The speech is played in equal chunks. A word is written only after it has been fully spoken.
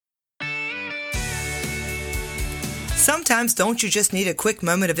Sometimes don't you just need a quick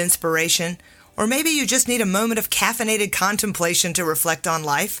moment of inspiration? Or maybe you just need a moment of caffeinated contemplation to reflect on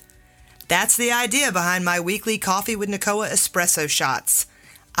life? That's the idea behind my weekly Coffee with Nakoa Espresso shots.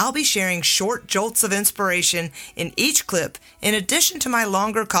 I'll be sharing short jolts of inspiration in each clip in addition to my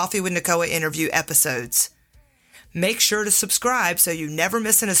longer Coffee with Nakoa interview episodes. Make sure to subscribe so you never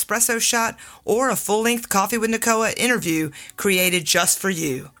miss an espresso shot or a full-length Coffee with Nakoa interview created just for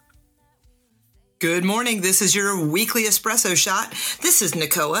you. Good morning. This is your weekly espresso shot. This is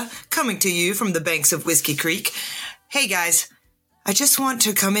Nakoa coming to you from the banks of Whiskey Creek. Hey guys, I just want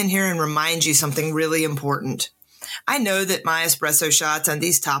to come in here and remind you something really important. I know that my espresso shots on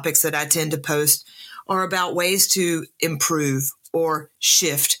these topics that I tend to post are about ways to improve or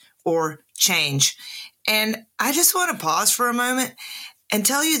shift or change. And I just want to pause for a moment and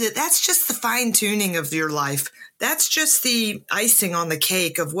tell you that that's just the fine tuning of your life. That's just the icing on the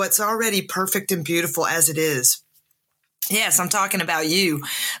cake of what's already perfect and beautiful as it is. Yes, I'm talking about you.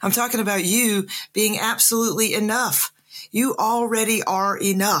 I'm talking about you being absolutely enough. You already are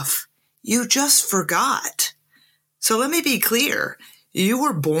enough. You just forgot. So let me be clear. You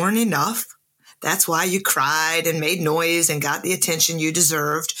were born enough. That's why you cried and made noise and got the attention you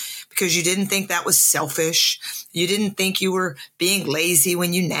deserved, because you didn't think that was selfish. You didn't think you were being lazy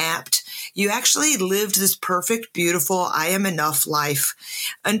when you napped. You actually lived this perfect, beautiful, I am enough life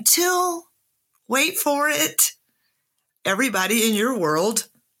until, wait for it, everybody in your world,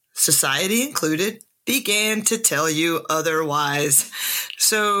 society included, began to tell you otherwise.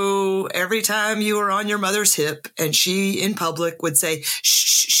 So every time you were on your mother's hip and she in public would say, shh,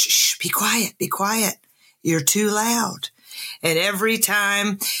 shh, shh, shh, be quiet. You're too loud. And every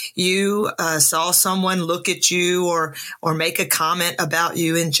time you saw someone look at you or make a comment about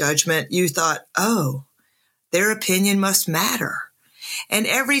you in judgment, you thought, oh, their opinion must matter. And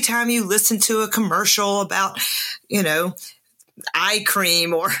every time you listened to a commercial about, eye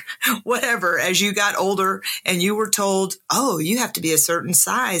cream or whatever, as you got older and you were told, oh, you have to be a certain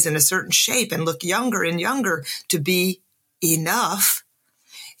size and a certain shape and look younger and younger to be enough,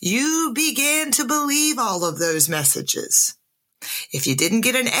 you began to believe all of those messages. If you didn't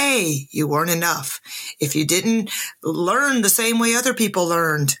get an A, you weren't enough. If you didn't learn the same way other people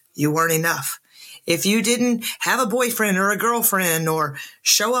learned, you weren't enough. If you didn't have a boyfriend or a girlfriend or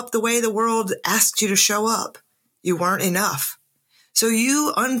show up the way the world asked you to show up, you weren't enough. So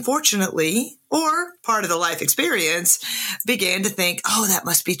you, unfortunately, or part of the life experience, began to think, oh, that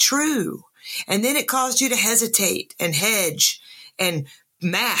must be true. And then it caused you to hesitate and hedge and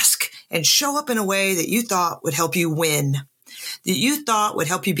mask and show up in a way that you thought would help you win, that you thought would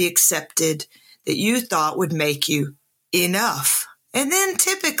help you be accepted, that you thought would make you enough. And then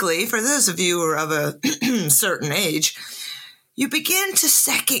typically, for those of you who are of a certain age, you begin to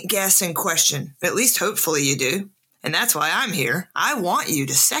second guess and question. At least hopefully you do. And that's why I'm here. I want you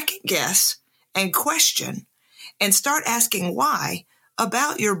to second guess and question and start asking why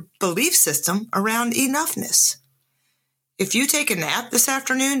about your belief system around enoughness. If you take a nap this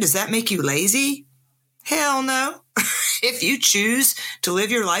afternoon, does that make you lazy? Hell no. If you choose to live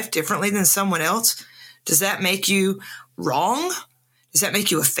your life differently than someone else, does that make you wrong? Does that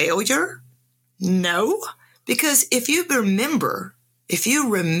make you a failure? No. Because if you remember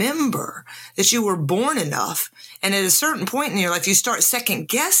that you were born enough, and at a certain point in your life, you start second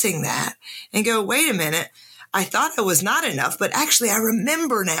guessing that and go, wait a minute, I thought I was not enough, but actually I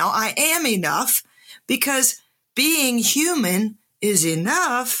remember now I am enough because being human is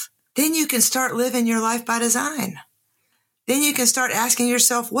enough. Then you can start living your life by design. Then you can start asking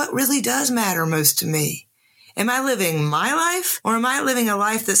yourself, what really does matter most to me? Am I living my life or am I living a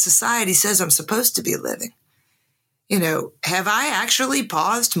life that society says I'm supposed to be living? Have I actually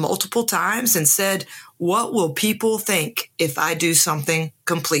paused multiple times and said, what will people think if I do something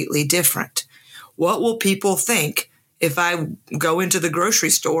completely different? What will people think if I go into the grocery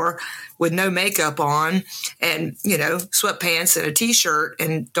store with no makeup on and, sweatpants and a t-shirt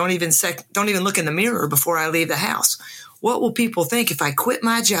and don't even look in the mirror before I leave the house? What will people think if I quit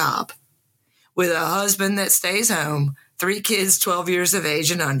my job with a husband that stays home, 3 kids, 12 years of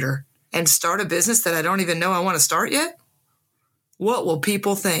age and under, and start a business that I don't even know I want to start yet? What will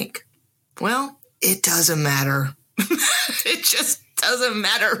people think? Well, it doesn't matter. It just doesn't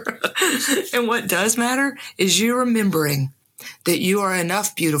matter. And what does matter is you remembering that you are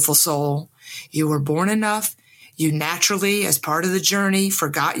enough, beautiful soul. You were born enough. You naturally, as part of the journey,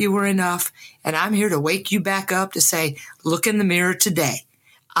 forgot you were enough. And I'm here to wake you back up to say, look in the mirror today.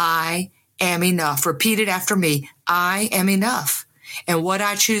 I am enough. Repeat it after me. I am enough. And what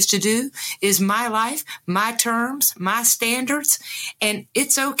I choose to do is my life, my terms, my standards, and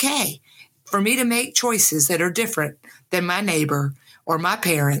it's okay. for me to make choices that are different than my neighbor or my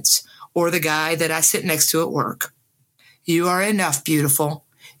parents or the guy that I sit next to at work. You are enough, beautiful.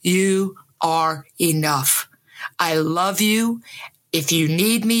 You are enough. I love you. If you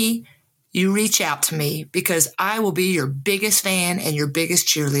need me, you reach out to me because I will be your biggest fan and your biggest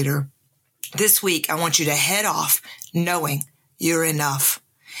cheerleader. This week, I want you to head off knowing you're enough.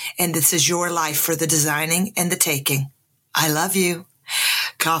 And this is your life for the designing and the taking. I love you.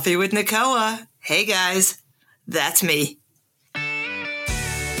 Coffee with Nakoa. Hey guys, that's me.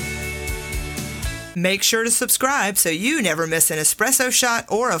 Make sure to subscribe so you never miss an espresso shot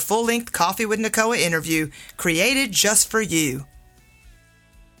or a full-length Coffee with Nakoa interview created just for you.